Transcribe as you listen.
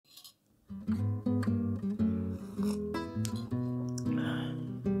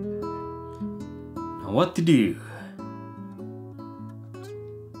Now what to do?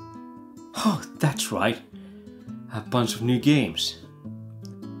 Oh, that's right. A bunch of new games.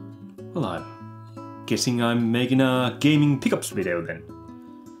 Well, I'm guessing I'm making a gaming pickups video then.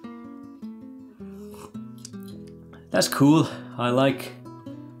 That's cool. I like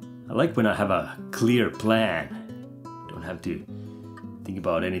when I have a clear plan. Don't have to think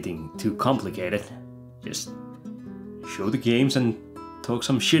about anything too complicated. Just show the games and talk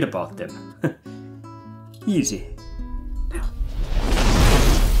some shit about them. Easy.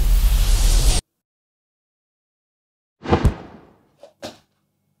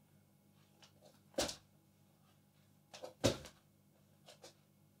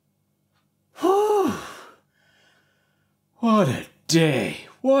 What a day,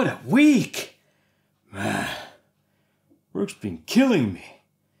 what a week! Man, work's been killing me.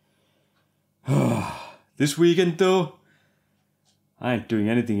 This weekend though, I ain't doing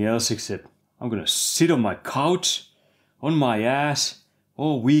anything else except I'm gonna sit on my couch, on my ass,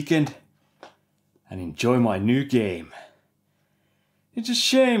 all weekend and enjoy my new game. It's a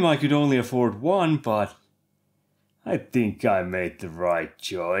shame I could only afford one, but I think I made the right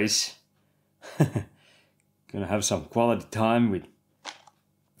choice. Gonna have some quality time with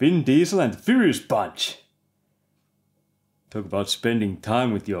Vin Diesel and the Furious Bunch. Talk about spending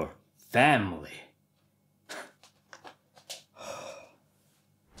time with your family.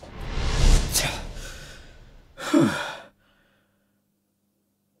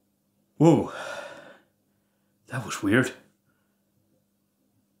 Whoa, that was weird.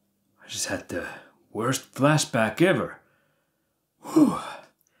 I just had the worst flashback ever. Whew.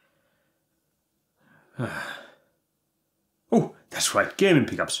 Oh, that's right, gaming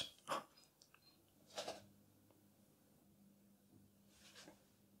pickups.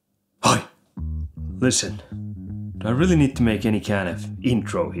 Hi. Listen, do I really need to make any kind of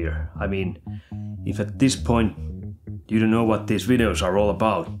intro here? I mean, if at this point you don't know what these videos are all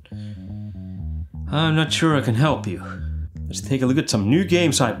about, I'm not sure I can help you. Let's take a look at some new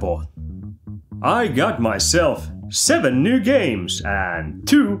games I bought. I got myself 7 new games, and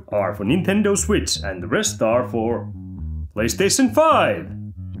 2 are for Nintendo Switch, and the rest are for PlayStation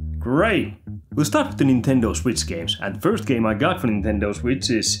 5. Great! We'll start with the Nintendo Switch games, and the first game I got for Nintendo Switch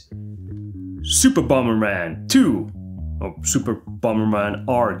is Super Bomberman 2. Or Super Bomberman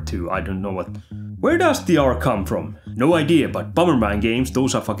R2, I don't know what. Where does the R come from? No idea, but Bomberman games,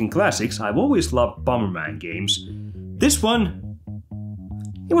 those are fucking classics. I've always loved Bomberman games. This one,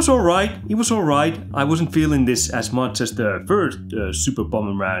 it was alright. I wasn't feeling this as much as the first Super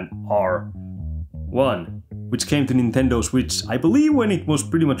Bomberman R1, which came to Nintendo Switch, I believe when it was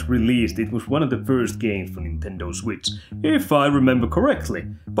pretty much released. It was one of the first games for Nintendo Switch, if I remember correctly.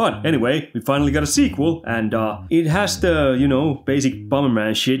 But anyway, we finally got a sequel, and it has the, you know, basic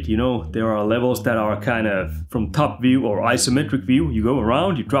Bomberman shit. You know, there are levels that are kind of from top view or isometric view. You go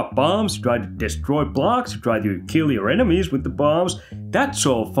around, you drop bombs, you try to destroy blocks, you try to kill your enemies with the bombs. That's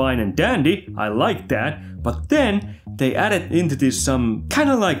all fine and dandy, I like that. But then they added into this some kind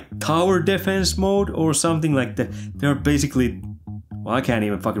of like tower defense mode or something like that. They're basically, well, I can't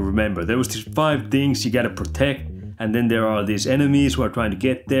even fucking remember. There was these 5 things you gotta protect, and then there are these enemies who are trying to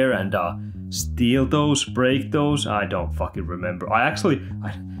get there and steal those, break those. I don't fucking remember. I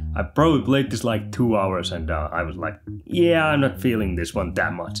probably played this like 2 hours, and I was like, yeah, I'm not feeling this one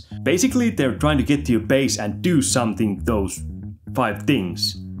that much. Basically, they're trying to get to your base and do something, those 5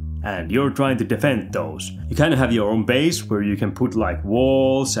 things. And you're trying to defend those. You kind of have your own base where you can put like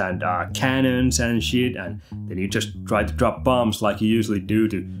walls and cannons and shit, and then you just try to drop bombs like you usually do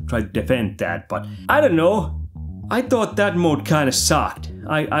to try to defend that. But I don't know, I thought that mode kind of sucked.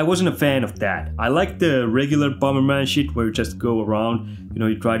 I wasn't a fan of that. I like the regular Bomberman shit where you just go around, you know,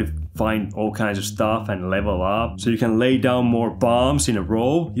 you try to find all kinds of stuff and level up so you can lay down more bombs in a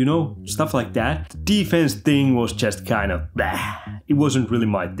row, you know, stuff like that. The defense thing was just kind of blah. It wasn't really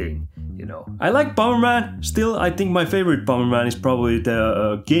my thing, you know. I like Bomberman. Still, I think my favorite Bomberman is probably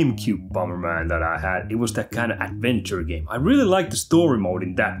the GameCube Bomberman that I had. It was that kind of adventure game. I really liked the story mode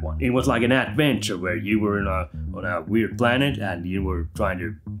in that one. It was like an adventure where you were on a weird planet and you were trying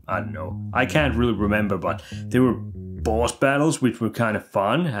to, I don't know, I can't really remember, but there were boss battles which were kind of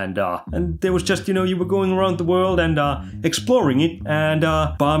fun, and there was just, you know, you were going around the world and exploring it and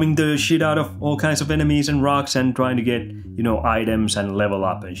bombing the shit out of all kinds of enemies and rocks and trying to get, you know, items and level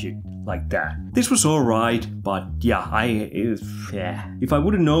up and shit like that. This was alright, but yeah, if I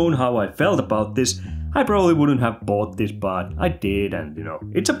would have known how I felt about this, I probably wouldn't have bought this, but I did, and you know,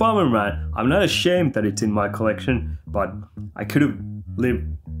 it's a Bomberman. I'm not ashamed that it's in my collection, but I could have lived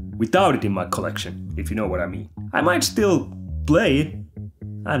without it in my collection, if you know what I mean. I might still play it.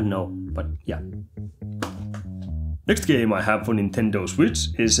 I don't know, but yeah. Next game I have for Nintendo Switch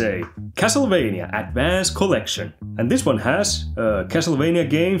is a Castlevania Advance Collection. And this one has Castlevania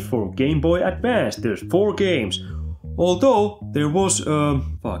games for Game Boy Advance. There's 4 games. Although there was,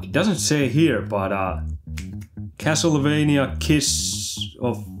 fuck, it doesn't say here, but Castlevania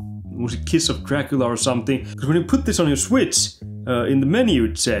was it Kiss of Dracula or something? Because when you put this on your Switch, in the menu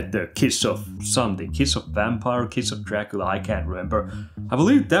it said the Kiss of something. Kiss of Vampire, Kiss of Dracula, I can't remember. I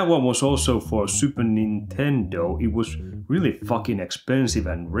believe that one was also for Super Nintendo. It was really fucking expensive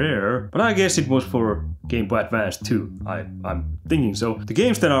and rare. But I guess it was for Game Boy Advance too. I'm thinking so. The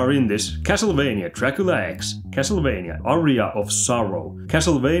games that are in this: Castlevania Dracula X, Castlevania Aria of Sorrow,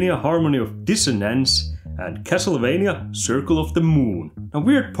 Castlevania Harmony of Dissonance, and Castlevania Circle of the Moon. A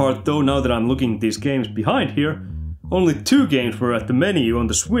weird part though, now that I'm looking at these games behind here, only 2 games were at the menu on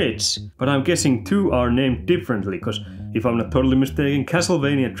the Switch, but I'm guessing 2 are named differently, because if I'm not totally mistaken,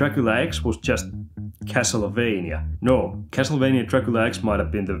 Castlevania Dracula X was just Castlevania. No, Castlevania Dracula X might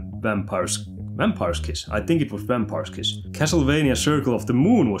have been the Vampire's Kiss. I think it was Vampire's Kiss. Castlevania Circle of the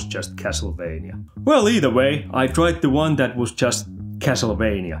Moon was just Castlevania. Well, either way, I tried the one that was just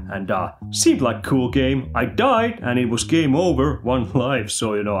Castlevania, and seemed like a cool game. I died and it was game over, 1 life,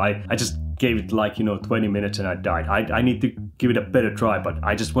 so you know, I just gave it like, you know, 20 minutes and I died. I need to give it a better try, but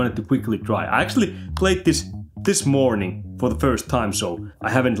I just wanted to quickly try. I actually played this morning for the first time, so I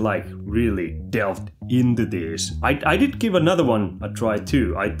haven't like really delved into this. I did give another one a try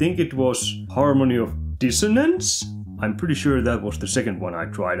too. I think it was Harmony of Dissonance. I'm pretty sure that was the second one I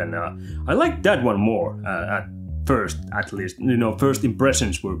tried, and I liked that one more at first, at least. You know, first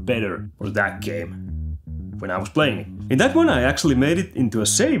impressions were better for that game when I was playing it. In that one I actually made it into a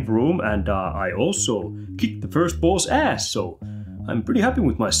save room, and I also kicked the first boss ass, so I'm pretty happy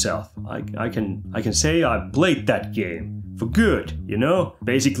with myself. I can say I played that game for good, you know?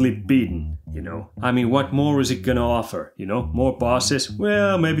 Basically beaten, you know? I mean, what more is it gonna offer, you know? More bosses?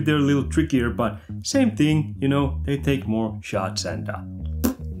 Well, maybe they're a little trickier, but same thing, you know? They take more shots, and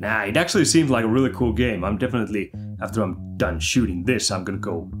nah, it actually seemed like a really cool game. I'm definitely, after I'm done shooting this, I'm gonna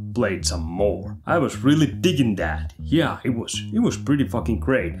go play it some more. I was really digging that. Yeah, it was pretty fucking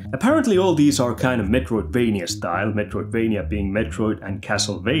great. Apparently all these are kind of Metroidvania style, Metroidvania being Metroid and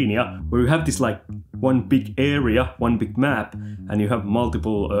Castlevania, where you have this like one big area, one big map, and you have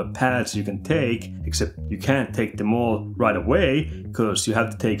multiple paths you can take, except you can't take them all right away, because you have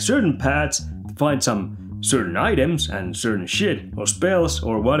to take certain paths to find some certain items and certain shit, or spells,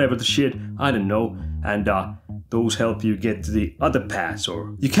 or whatever the shit, I don't know, and those help you get to the other paths,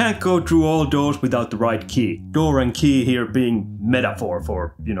 or you can't go through all doors without the right key. Door and key here being metaphor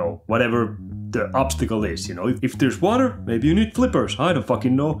for, you know, whatever the obstacle is, you know. If there's water, maybe you need flippers, I don't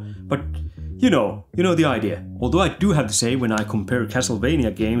fucking know, but you know the idea. Although I do have to say, when I compare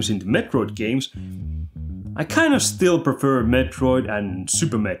Castlevania games into Metroid games, I kind of still prefer Metroid and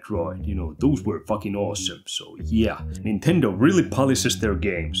Super Metroid, you know, those were fucking awesome, so yeah. Nintendo really polishes their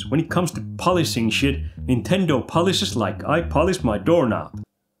games. When it comes to polishing shit, Nintendo polishes like I polish my doorknob.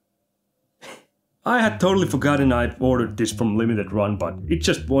 I had totally forgotten I'd ordered this from Limited Run, but it's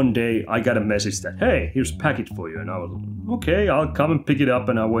just one day I got a message that, hey, here's a package for you, and I was like, okay, I'll come and pick it up,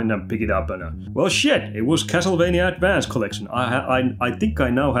 and I went and picked it up, and well shit, it was Castlevania Advance Collection. I think I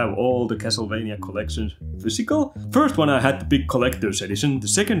now have all the Castlevania collections physical. First one I had the big collector's edition, the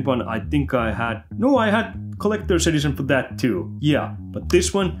second one I think I had collector's edition for that too, yeah, but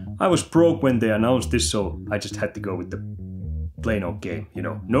this one, I was broke when they announced this, so I just had to go with the plain old game, you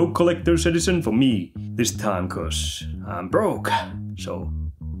know. No collector's edition for me this time, cause I'm broke. So,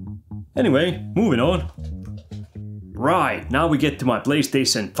 anyway, moving on. Right, now we get to my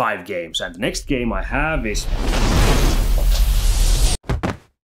PlayStation 5 games, and the next game I have is...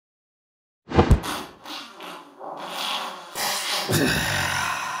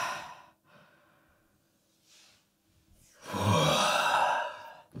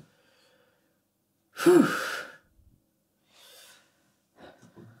 Whew.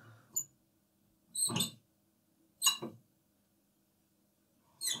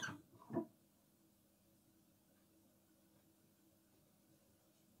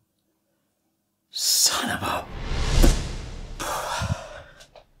 Son of a...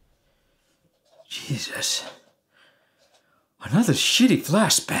 Jesus. Another shitty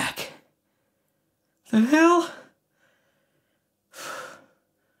flashback. The hell?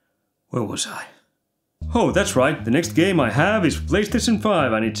 Where was I? Oh, that's right. The next game I have is PlayStation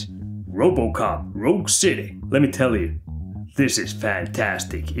 5, and it's RoboCop Rogue City. Let me tell you, this is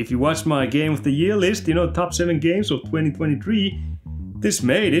fantastic. If you watch my Game of the Year list, you know, top 7 games of 2023, this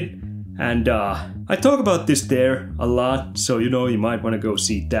made it. And I talk about this there a lot, so you know you might want to go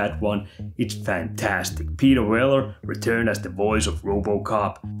see that one. It's fantastic. Peter Weller returned as the voice of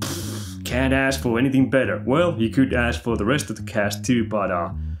RoboCop. Can't ask for anything better. Well, you could ask for the rest of the cast too, but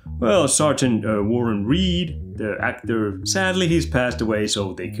well, Sergeant Warren Reed, the actor, sadly he's passed away,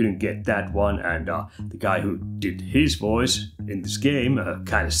 so they couldn't get that one, and the guy who did his voice in this game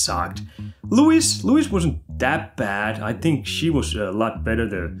kind of sucked. Louis wasn't that bad. I think she was a lot better.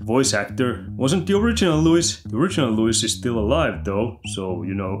 The voice actor wasn't the original Louis. The original Louis is still alive though, so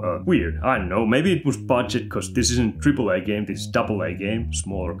you know, weird. I don't know, maybe it was budget, because this isn't AAA game, this is AA game,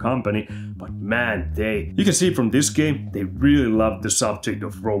 smaller company. But man, you can see from this game, they really loved the subject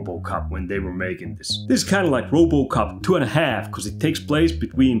of RoboCop when they were making this. This is kind of like RoboCop 2.5, because it takes place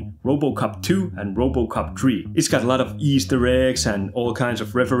between RoboCop 2 and RoboCop 3. It's got a lot of Easter eggs and all kinds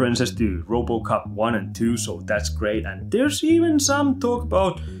of references to RoboCop 1 and 2, so that's great. And there's even some talk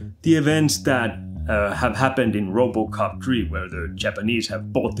about the events that have happened in RoboCop 3, where the Japanese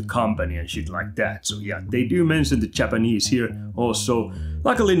have bought the company and shit like that. So yeah, they do mention the Japanese here also.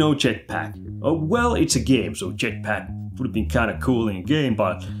 Luckily no jetpack. Oh well, it's a game, so jetpack would have been kind of cool in a game,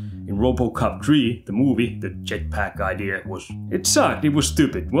 but in RoboCop 3, the movie, the jetpack idea it sucked, it was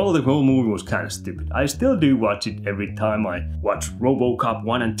stupid. Well, the whole movie was kind of stupid. I still do watch it every time I watch RoboCop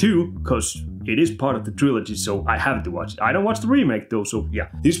 1 and 2, because it is part of the trilogy, so I have to watch it. I don't watch the remake though, so yeah.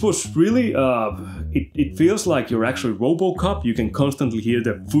 This was really, it feels like you're actually RoboCop. You can constantly hear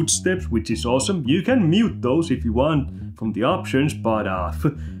the footsteps, which is awesome. You can mute those if you want from the options, but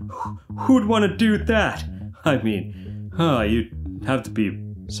who'd want to do that? I mean, you'd have to be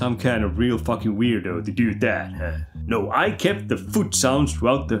some kind of real fucking weirdo to do that. No, I kept the foot sounds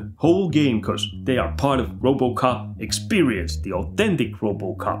throughout the whole game because they are part of RoboCop experience, the authentic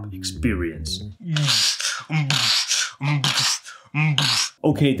RoboCop experience.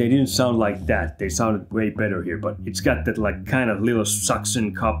 Okay, they didn't sound like that. They sounded way better here, but it's got that like kind of little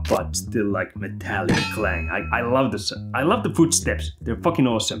suction cup, but still like metallic clang. I love the footsteps. They're fucking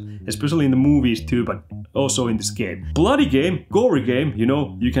awesome, especially in the movies too, but also in this game. Bloody game, gory game. You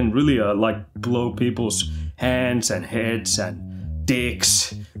know, you can really like blow people's hands and heads and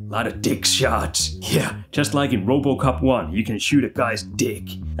dicks. A lot of dick shots. Yeah, just like in RoboCop 1, you can shoot a guy's dick.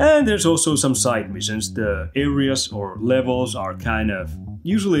 And there's also some side missions. The areas or levels are kind of,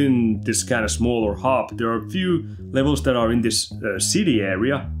 usually in this kind of smaller hub, there are a few levels that are in this city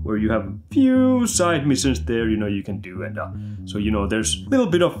area where you have a few side missions there, you know, you can do. And so, you know, there's a little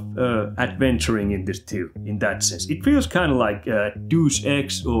bit of adventuring in this too, in that sense. It feels kind of like Deus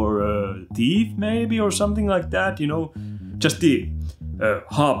Ex or Thief maybe, or something like that, you know. Just the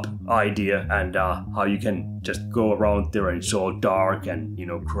hub idea and how you can just go around there and it's all dark and, you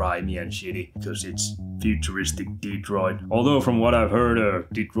know, grimy and shitty because it's futuristic Detroit. Although from what I've heard,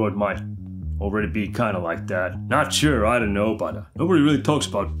 Detroit might already be kind of like that. Not sure, I don't know, but nobody really talks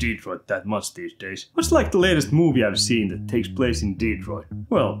about Detroit that much these days. What's like the latest movie I've seen that takes place in Detroit?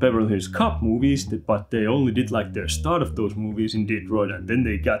 Well, Beverly Hills Cop movies, but they only did like the start of those movies in Detroit and then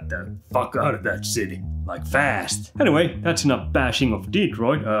they got the fuck out of that city. Like fast. Anyway, that's enough bashing of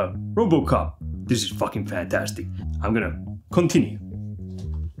Detroit. RoboCop. This is fucking fantastic. I'm gonna continue.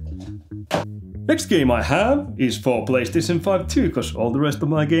 Next game I have is for PlayStation 5 too, because all the rest of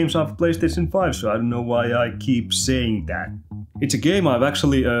my games are for PlayStation 5, so I don't know why I keep saying that. It's a game I've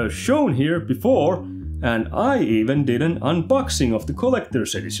actually shown here before, and I even did an unboxing of the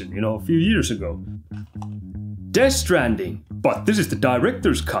collector's edition, you know, a few years ago. Death Stranding, but this is the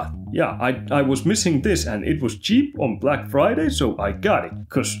director's cut. Yeah, I was missing this and it was cheap on Black Friday, so I got it,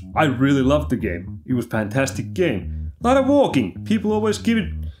 because I really loved the game. It was a fantastic game. A lot of walking. People always give it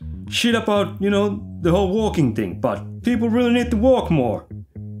shit about, you know, the whole walking thing, but people really need to walk more.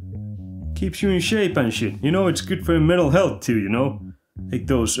 Keeps you in shape and shit. You know, it's good for your mental health too, you know. Take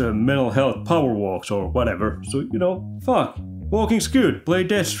those mental health power walks or whatever. So, you know, fuck. Walking's good. Play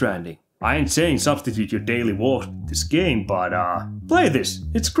Death Stranding. I ain't saying substitute your daily walk with this game, but play this.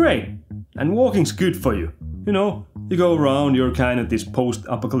 It's great. And walking's good for you. You know, you go around, you're kind of this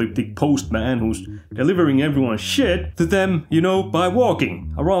post-apocalyptic postman who's delivering everyone's shit to them, you know, by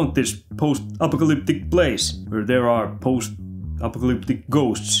walking around this post-apocalyptic place where there are post-apocalyptic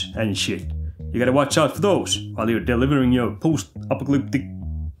ghosts and shit. You gotta watch out for those while you're delivering your post-apocalyptic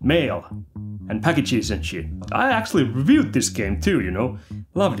mail and packages and shit. I actually reviewed this game too, you know.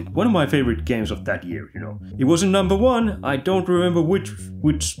 Loved it. One of my favorite games of that year, you know. It wasn't number 1. I don't remember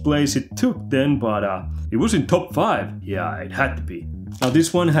which place it took then, but it was in top 5. Yeah, it had to be. Now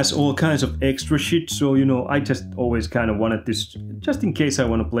this one has all kinds of extra shit, so you know, I just always kind of wanted this, just in case I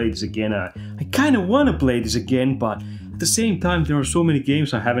want to play this again. I kind of want to play this again, but at the same time, there are so many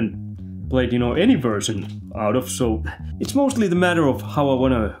games I haven't played, you know, any version out of, so it's mostly the matter of how I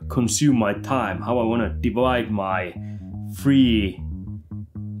want to consume my time, how I want to divide my free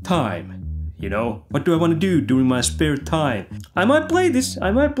time. You know, what do I want to do during my spare time? I might play this,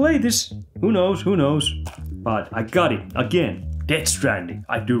 who knows, but I got it, again, Death Stranding,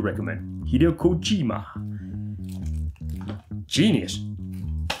 I do recommend. Hideo Kojima. Genius.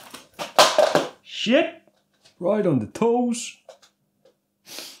 Shit, right on the toes.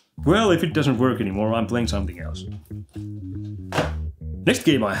 Well, if it doesn't work anymore, I'm playing something else. Next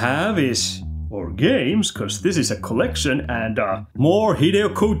game I have is... or games, cause this is a collection, and more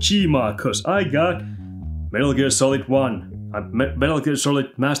Hideo Kojima, cause I got Metal Gear Solid 1, Metal Gear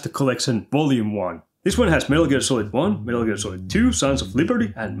Solid Master Collection Volume 1. This one has Metal Gear Solid 1, Metal Gear Solid 2, Sons of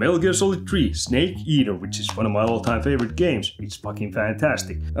Liberty, and Metal Gear Solid 3, Snake Eater, which is one of my all-time favorite games. It's fucking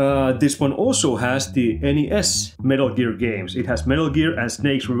fantastic. This one also has the NES Metal Gear games. It has Metal Gear and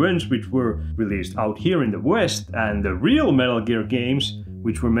Snake's Revenge, which were released out here in the West, and the real Metal Gear games,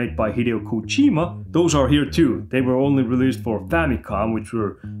 which were made by Hideo Kojima, those are here too. They were only released for Famicom, which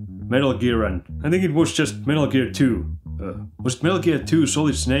were Metal Gear and... I think it was just Metal Gear 2. Was it Metal Gear 2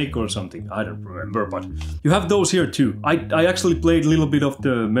 Solid Snake or something? I don't remember, but you have those here too. I actually played a little bit of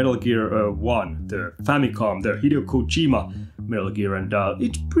the Metal Gear 1, the Famicom, the Hideo Kojima Metal Gear, and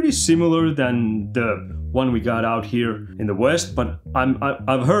it's pretty similar than the one we got out here in the West, but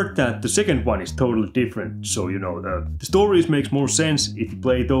I've heard that the second one is totally different, so you know, the stories makes more sense if you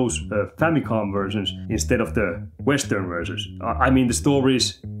play those Famicom versions instead of the Western versions. I mean, the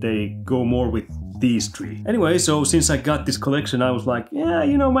stories, they go more with these three. Anyway, so since I got this collection, I was like, yeah,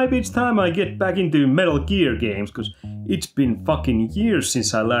 you know, maybe it's time I get back into Metal Gear games, because it's been fucking years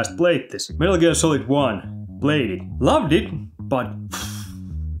since I last played this. Metal Gear Solid 1, played it, loved it, but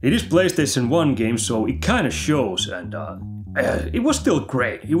it is PlayStation 1 game, so it kind of shows, and it was still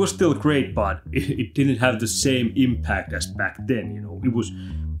great. It was still great, but it didn't have the same impact as back then, you know. It was,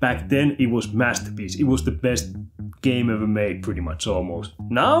 back then, it was masterpiece. It was the best game ever made, pretty much, almost.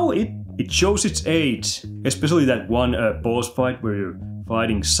 Now, it shows its age, especially that one boss fight where you're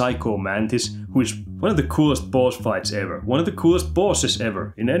fighting Psycho Mantis, who is one of the coolest boss fights ever. One of the coolest bosses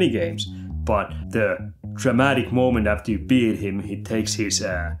ever in any games. But the dramatic moment after you beat him, he takes his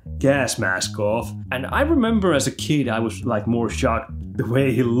gas mask off. And I remember as a kid, I was like more shocked the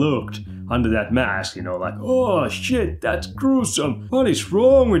way he looked under that mask, you know, like, oh shit, that's gruesome. What is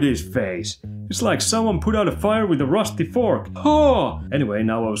wrong with his face? It's like someone put out a fire with a rusty fork. Oh! Anyway,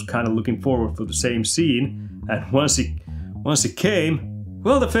 now I was kind of looking forward for the same scene. And once it came,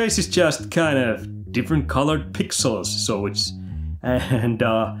 well, the face is just kind of different colored pixels. So it's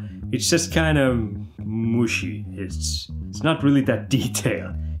just kind of mushy. It's not really that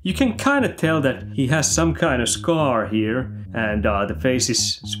detailed. You can kind of tell that he has some kind of scar here, and the face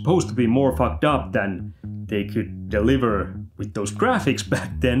is supposed to be more fucked up than they could deliver with those graphics back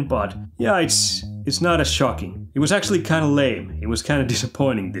then, but yeah, it's not as shocking. It was actually kind of lame. It was kind of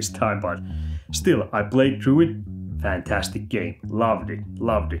disappointing this time, but still, I played through it. Fantastic game. Loved it.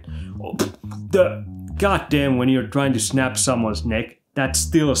 Loved it. Oh, the goddamn, when you're trying to snap someone's neck, that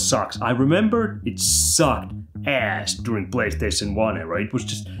still sucks. I remember it sucked ass during PlayStation 1 era. It was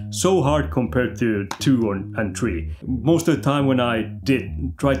just so hard compared to 2 and 3. Most of the time when I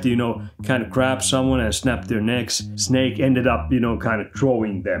did try to, you know, kind of grab someone and snap their necks, Snake ended up, you know, kind of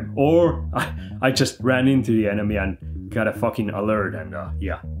throwing them. Or I just ran into the enemy and got a fucking alert, and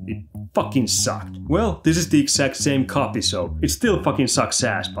yeah, it fucking sucked. Well, this is the exact same copy, so it still fucking sucks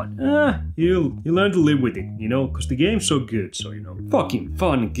ass, but you learn to live with it, you know, because the game's so good, so you know. Fucking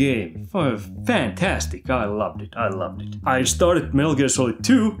fun game. Fantastic. I loved it. I loved it. I started Metal Gear Solid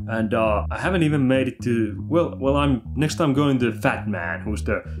 2, and I haven't even made it to, well, I'm going to Fat Man, who's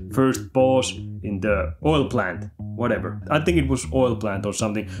the first boss in the oil plant. Whatever. I think it was oil plant or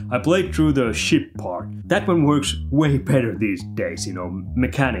something. I played through the ship part. That one works way better these days, you know,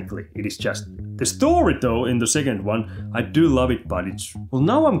 mechanically. It is just... The story though, in the second one, I do love it, but it's... Well,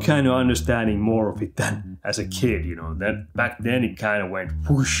 now I'm kind of understanding more of it than as a kid, you know. That back then it kind of went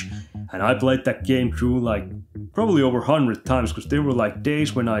whoosh. And I played that game through like probably over 100 times, because there were like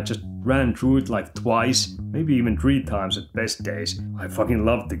days when I just ran through it like twice, maybe even 3 times at best days. I fucking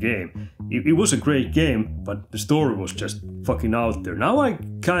loved the game. It was a great game, but the story was just fucking out there. Now I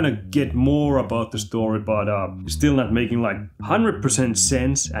kind of get more about the story, but it's still not making like 100%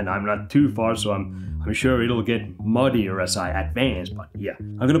 sense, and I'm not too far, so I'm sure it'll get muddier as I advance, but yeah.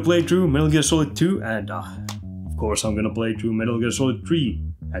 I'm gonna play through Metal Gear Solid 2, and of course I'm gonna play through Metal Gear Solid 3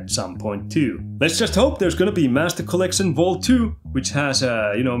 at some point too. Let's just hope there's gonna be Master Collection Vol 2, which has,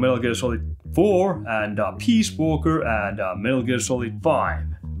 Metal Gear Solid 4 and Peace Walker and Metal Gear Solid 5.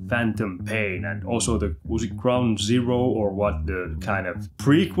 Phantom Pain, and also was it Ground Zero or what, the kind of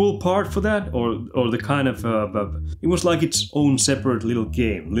prequel part for that, or the kind of it was like its own separate little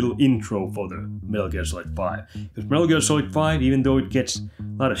game, little intro for the Metal Gear Solid 5. Because Metal Gear Solid 5, even though it gets a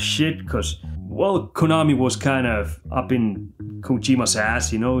lot of shit, because well, Konami was kind of up in Kojima's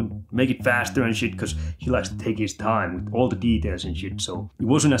ass, make it faster and shit, because he likes to take his time with all the details and shit, so it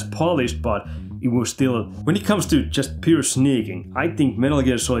wasn't as polished, but it was still, when it comes to just pure sneaking, I think Metal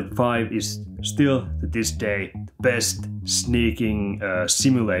Gear Solid 5 is still, to this day, the best sneaking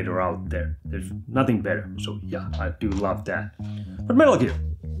simulator out there. There's nothing better, so yeah, I do love that. But Metal Gear.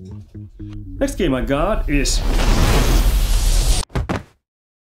 Next game I got is...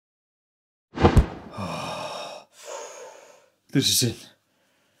 This is it.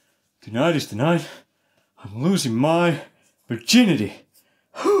 Tonight is the night I'm losing my virginity.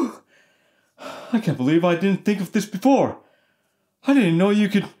 Whew. I can't believe I didn't think of this before. I didn't know you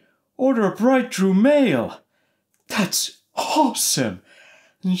could order a bride through mail. That's awesome.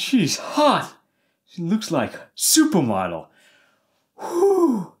 And she's hot. She looks like a supermodel.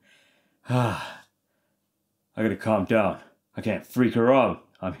 Whew. I gotta calm down. I can't freak her out.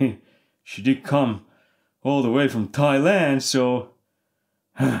 I mean, she did come all the way from Thailand, so...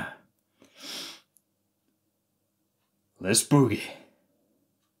 Let's boogie.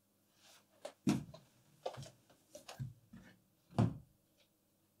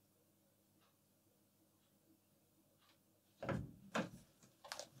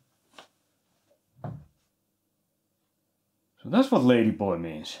 So that's what ladyboy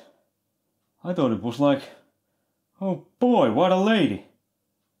means. I thought it was like... Oh boy, what a lady.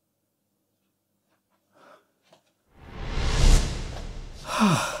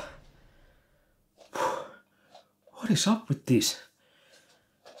 What is up with these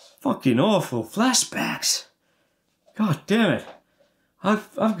fucking awful flashbacks? God damn it.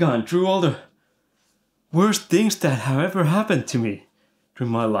 I've gone through all the worst things that have ever happened to me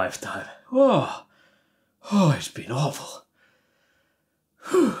during my lifetime. Oh, it's been awful.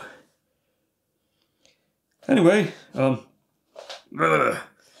 Whew. Anyway,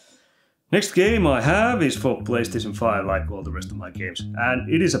 next game I have is for PlayStation 5, like all the rest of my games. And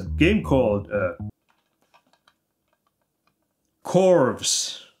it is a game called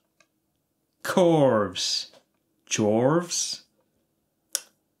Corvs. Chorvs?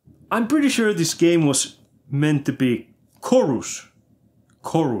 I'm pretty sure this game was meant to be Chorus.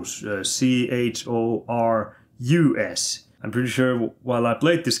 C-H-O-R-U-S. I'm pretty sure while I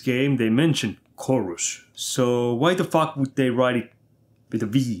played this game they mentioned Chorus. So why the fuck would they write it with a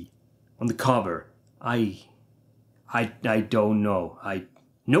V on the cover? I don't know.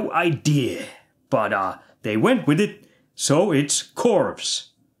 No idea. But they went with it, so it's Corvs.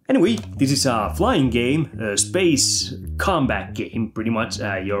 Anyway, this is a flying game, a space combat game, pretty much.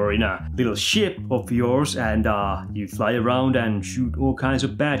 You're in a little ship of yours and you fly around and shoot all kinds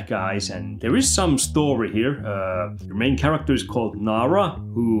of bad guys, and there is some story here. Your main character is called Nara,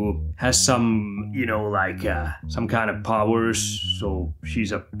 who has some, some kind of powers, so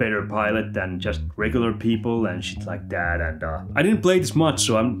she's a better pilot than just regular people and shit like that. And I didn't play this much,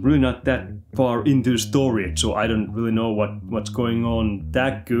 so I'm really not that far into the story, so I don't really know what's going on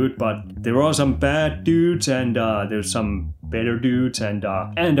that good, but there are some bad dudes and there's some better dudes, and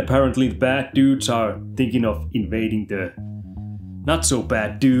apparently the bad dudes are thinking of invading the not so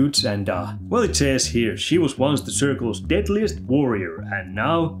bad dudes, and well, it says here, she was once the Circle's deadliest warrior, and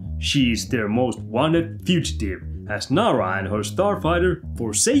now she's their most wanted fugitive, as Nara and her starfighter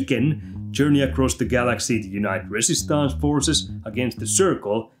Forsaken journey across the galaxy to unite resistance forces against the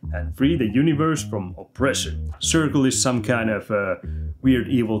Circle and free the universe from oppression. Circle is some kind of weird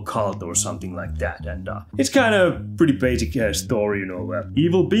evil cult or something like that, and it's kind of pretty basic story,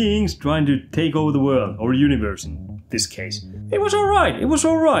 evil beings trying to take over the world, or universe in this case. It was alright, it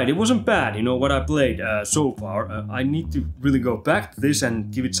wasn't bad, what I played so far. I need to really go back to this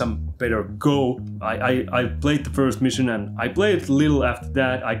and give it some better go. I played the first mission and I played a little after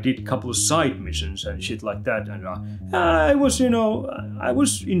that. I did a couple of side missions and shit like that, and I was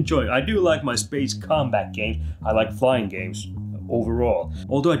enjoying. I do like my space combat games. I like flying games overall.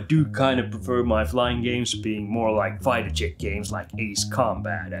 Although I do kind of prefer my flying games being more like fighter jet games like Ace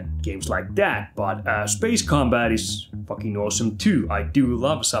Combat and games like that, but space combat is fucking awesome too. I do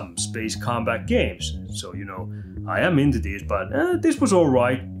love some space combat games. so you know, I am into this, but this was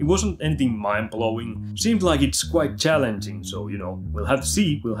alright. It wasn't anything mind-blowing. Seemed like it's quite challenging, so you know, we'll have to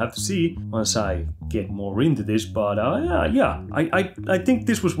see once I get more into this, but yeah, I think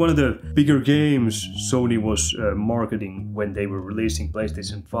this was one of the bigger games Sony was marketing when they were releasing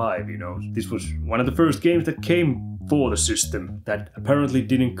PlayStation 5, you know. This was one of the first games that came for the system that apparently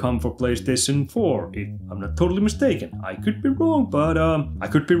didn't come for PlayStation 4, if I'm not totally mistaken. I could be wrong, but I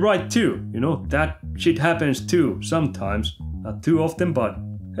could be right too, you know, that shit happens too, sometimes, not too often, but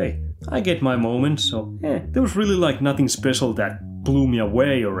hey, I get my moments, so yeah, there was really like nothing special that blew me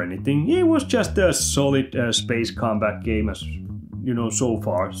away or anything. It was just a solid space combat game as you know so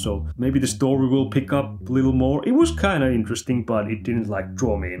far, so maybe the story will pick up a little more. It was kind of interesting, but it didn't like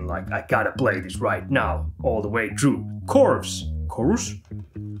draw me in like I gotta play this right now all the way through. Chorus?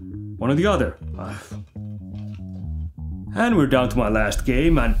 One or the other. And we're down to my last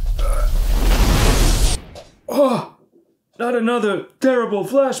game, and oh, not another terrible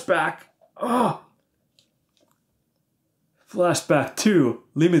flashback. Oh. Flashback 2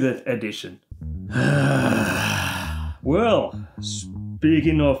 Limited Edition. Well,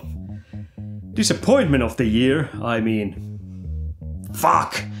 speaking of disappointment of the year, I mean,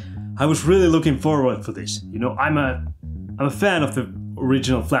 fuck! I was really looking forward for this. You know, I'm a fan of the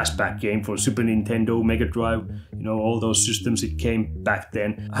original Flashback game for Super Nintendo, Mega Drive, you know, all those systems it came back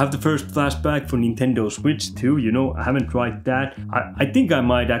then. I have the first Flashback for Nintendo Switch too, you know, I haven't tried that. I think I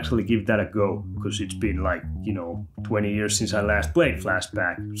might actually give that a go, because it's been like, you know, 20 years since I last played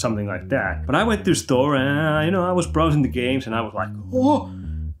Flashback, something like that. But I went to the store and, you know, I was browsing the games and I was like, oh,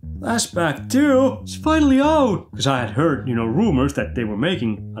 Flashback 2, it's finally out! Because I had heard, you know, rumors that they were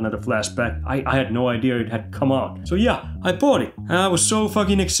making another Flashback. I had no idea it had come out. So yeah, I bought it. And I was so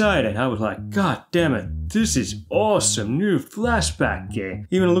fucking excited. I was like, god damn it, this is awesome new Flashback game.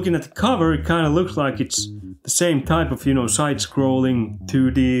 Even looking at the cover, it kind of looks like it's the same type of, you know, side-scrolling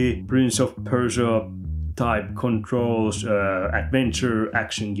 2D Prince of Persia type controls, adventure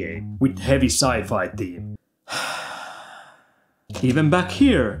action game with heavy sci-fi theme. Even back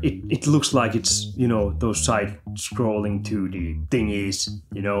here, it looks like it's, you know, those side-scrolling 2D thingies,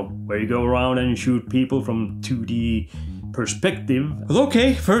 you know, where you go around and you shoot people from 2D perspective. Well,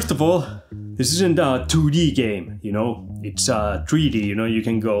 okay, first of all, this isn't a 2D game, you know, it's 3D, you know, you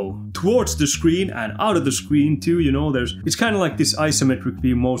can go towards the screen and out of the screen too, you know, it's kind of like this isometric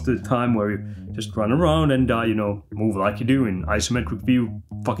view most of the time where you just run around and, you know, move like you do in isometric view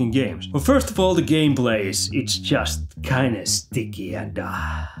fucking games. Well, first of all, the gameplay it's just kind of sticky and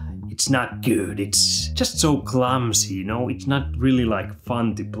it's not good. It's just so clumsy, you know, it's not really like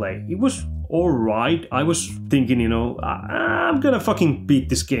fun to play. It was alright. I was thinking, you know, I'm gonna fucking beat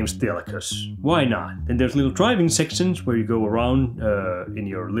this game still, because why not? Then there's little driving sections where you go around in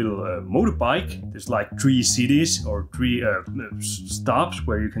your little motorbike. There's like 3 cities or 3 stops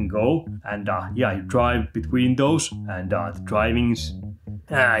where you can go, and yeah, you drive between those, and the driving's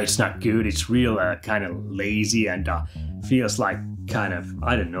it's not good. It's real kind of lazy and feels like kind of,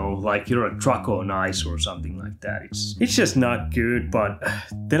 I don't know, like you're a truck on ice or something like that. It's just not good, but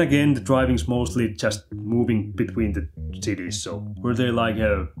then again, the driving's mostly just moving between the cities. So were there like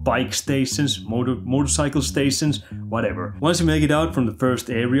bike stations, motorcycle stations, whatever. Once you make it out from the first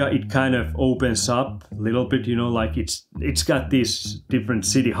area, it kind of opens up a little bit, you know, like it's got these different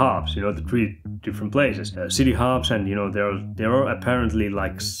city hubs, you know, the 3 different places, city hubs, and you know there are apparently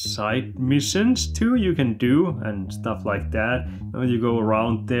like side missions too you can do and stuff like that. You know, you go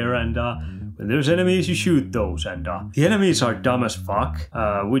around there and when there's enemies you shoot those, and the enemies are dumb as fuck,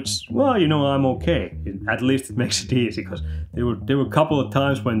 which, well, you know, I'm okay. At least it makes it easy, because there were a couple of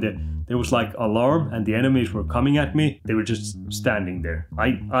times when there was like alarm and the enemies were coming at me. They were just standing there.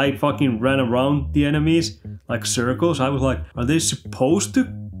 I fucking ran around the enemies like circles. I was like, are they supposed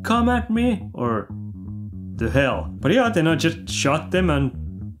to come at me or the hell? But yeah, then I just shot them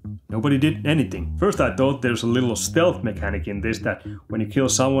and nobody did anything. First I thought there's a little stealth mechanic in this, that when you kill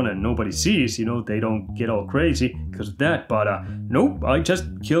someone and nobody sees, you know, they don't get all crazy because of that, but nope, I just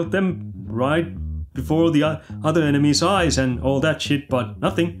killed them right before the other enemy's eyes and all that shit, but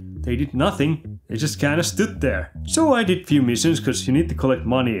nothing. They did nothing. They just kind of stood there. So I did few missions, because you need to collect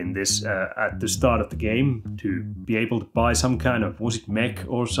money in this at the start of the game to be able to buy some kind of, was it mech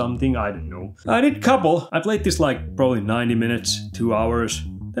or something? I don't know. I did couple. I played this like probably 90 minutes, 2 hours.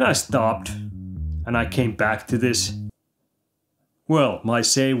 Then I stopped and I came back to this. Well, my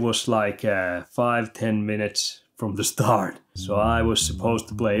save was like 5-10 minutes from the start. So I was supposed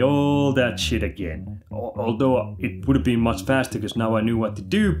to play all that shit again. Although it would have been much faster because now I knew what to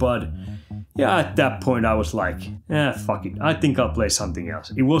do, but yeah, at that point I was like, fuck it, I think I'll play something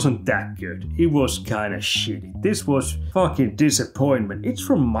else. It wasn't that good. It was kinda shitty. This was fucking disappointment. It's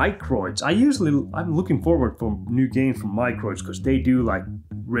from Microids. I'm looking forward for new games from Microids because they do like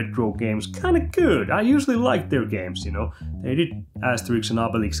retro games kinda good. I usually like their games, you know. They did Asterix and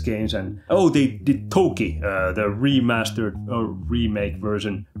Obelix games and they did Toki, the remastered or remake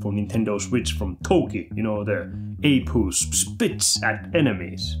version for Nintendo Switch from Toki, you know, the ape who spits at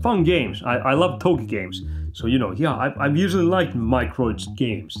enemies. Fun games. I love Toki games. So, you know, yeah, I've usually liked Microids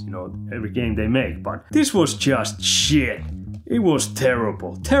games, you know, every game they make, but this was just shit. It was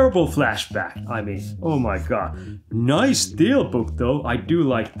terrible. Terrible flashback. I mean, oh my god. Nice steelbook though. I do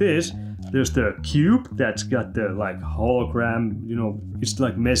like this. There's the cube that's got the like hologram, you know, it's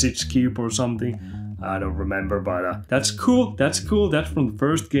like message cube or something. I don't remember, but that's cool. That's cool. That's from the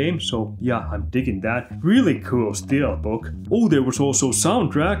first game. So yeah, I'm digging that. Really cool steelbook. Oh, there was also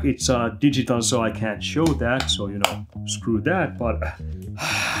soundtrack. It's digital, so I can't show that. So, you know, screw that. But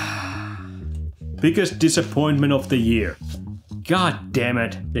biggest disappointment of the year. God damn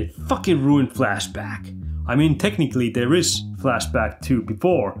it. They fucking ruined Flashback. I mean, technically there is Flashback 2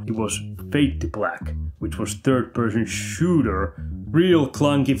 before. It was Fade to Black, which was third-person shooter. Real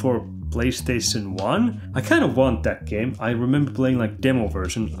clunky for PlayStation 1. I kind of want that game. I remember playing like demo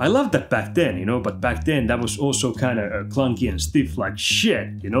version. I loved that back then, you know, but back then that was also kind of clunky and stiff like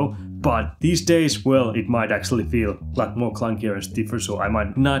shit, you know. But these days, well, it might actually feel a lot more clunkier and stiffer, so I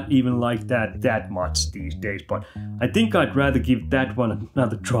might not even like that much these days. But I think I'd rather give that one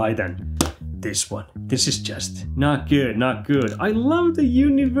another try than this one. This is just not good, not good. I love the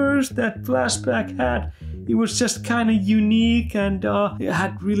universe that Flashback had. It was just kind of unique and it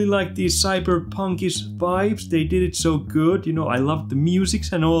had really like these cyberpunkish vibes. They did it so good, you know. I loved the music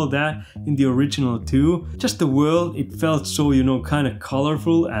and all of that in the original too. Just the world, it felt so, you know, kind of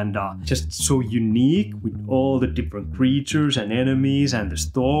colorful and just so unique with all the different creatures and enemies and the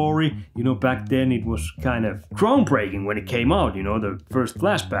story. You know, back then it was kind of groundbreaking when it came out, you know, the first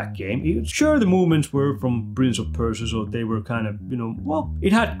Flashback game. Sure, the movements were from Prince of Persia, so they were kind of, you know, well,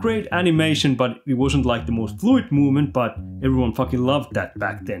 it had great animation, but it wasn't like the most fluid movement, but everyone fucking loved that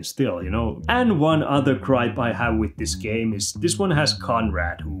back then still, you know. And one other gripe I have with this game is this one has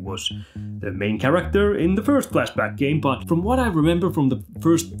Conrad, who was the main character in the first Flashback game, but from what I remember from the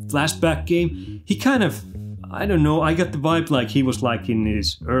first Flashback game, he kind of, I don't know, I got the vibe like he was like in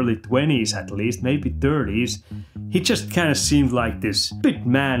his early 20s at least, maybe 30s. He just kind of seemed like this bit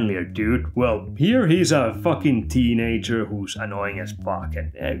manlier dude. Well, here he's a fucking teenager who's annoying as fuck.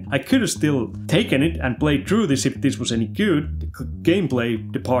 And I could have still taken it and played through this if this was any good. The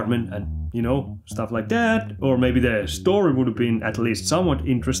gameplay department and, you know, stuff like that. Or maybe the story would have been at least somewhat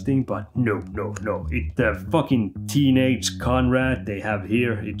interesting, but no. The fucking teenage Conrad they have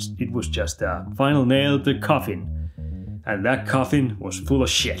here, it was just a final nail to the coffin. And that coffin was full of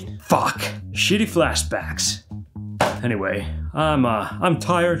shit. Fuck. Shitty flashbacks. Anyway, I'm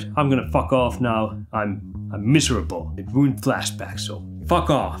tired. I'm gonna fuck off now. I'm miserable. It ruined Flashback, so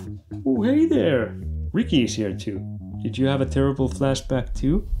fuck off. Oh, hey there. Ricky's here too. Did you have a terrible Flashback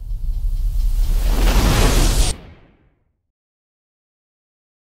too?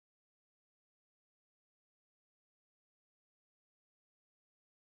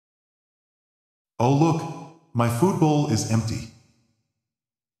 Oh look, my food bowl is empty.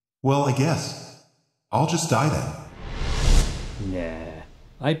 Well, I guess. I'll just die then. Nah,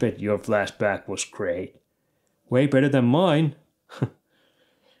 I bet your Flashback was great. Way better than mine.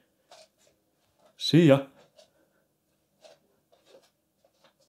 See ya.